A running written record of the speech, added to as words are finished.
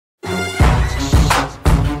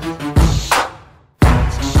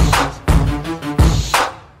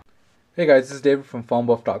Hey guys, this is David from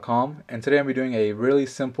phonebuff.com, and today I'm going to be doing a really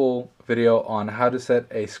simple video on how to set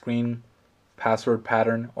a screen password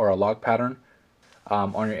pattern or a lock pattern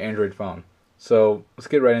on your Android phone. So let's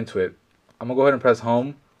get right into it. I'm going to go ahead and press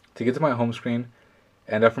home to get to my home screen,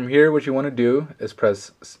 and from here what you want to do is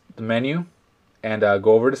press the menu and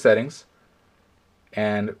go over to settings,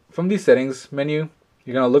 and from these settings menu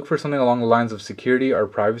you're going to look for something along the lines of security or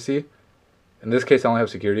privacy. In this case I only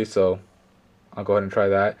have security, so I'll go ahead and try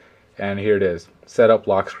that. And here it is, set up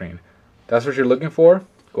lock screen. That's what you're looking for.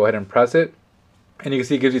 Go ahead and press it, and you can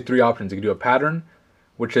see it gives you three options. You can do a pattern,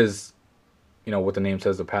 which is, what the name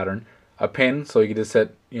says, a pattern. A pin, so you can just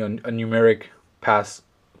set, a numeric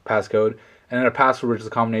passcode, and then a password, which is a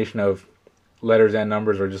combination of letters and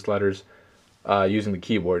numbers, or just letters using the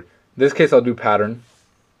keyboard. In this case, I'll do pattern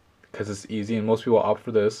because it's easy, and most people opt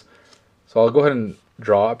for this. So I'll go ahead and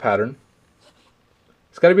draw a pattern.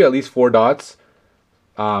 It's got to be at least 4 dots.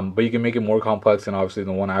 But you can make it more complex than obviously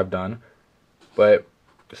the one I've done. But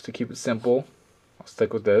just to keep it simple, I'll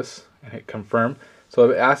stick with this and hit confirm.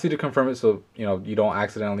 So it asks you to confirm it so you don't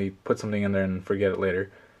accidentally put something in there and forget it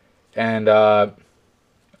later. And back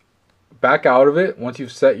out of it once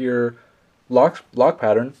you've set your lock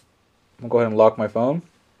pattern. I'm gonna go ahead and lock my phone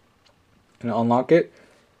and unlock it.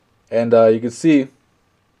 And you can see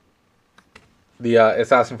the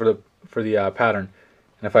it's asking for the pattern.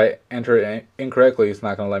 And if I enter it incorrectly, it's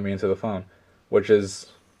not going to let me into the phone, which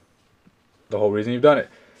is the whole reason you've done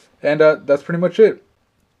it. And that's pretty much it.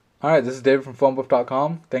 Alright, this is David from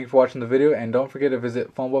phonebuff.com. Thank you for watching the video, and don't forget to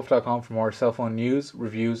visit phonebuff.com for more cell phone news,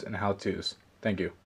 reviews, and how-tos. Thank you.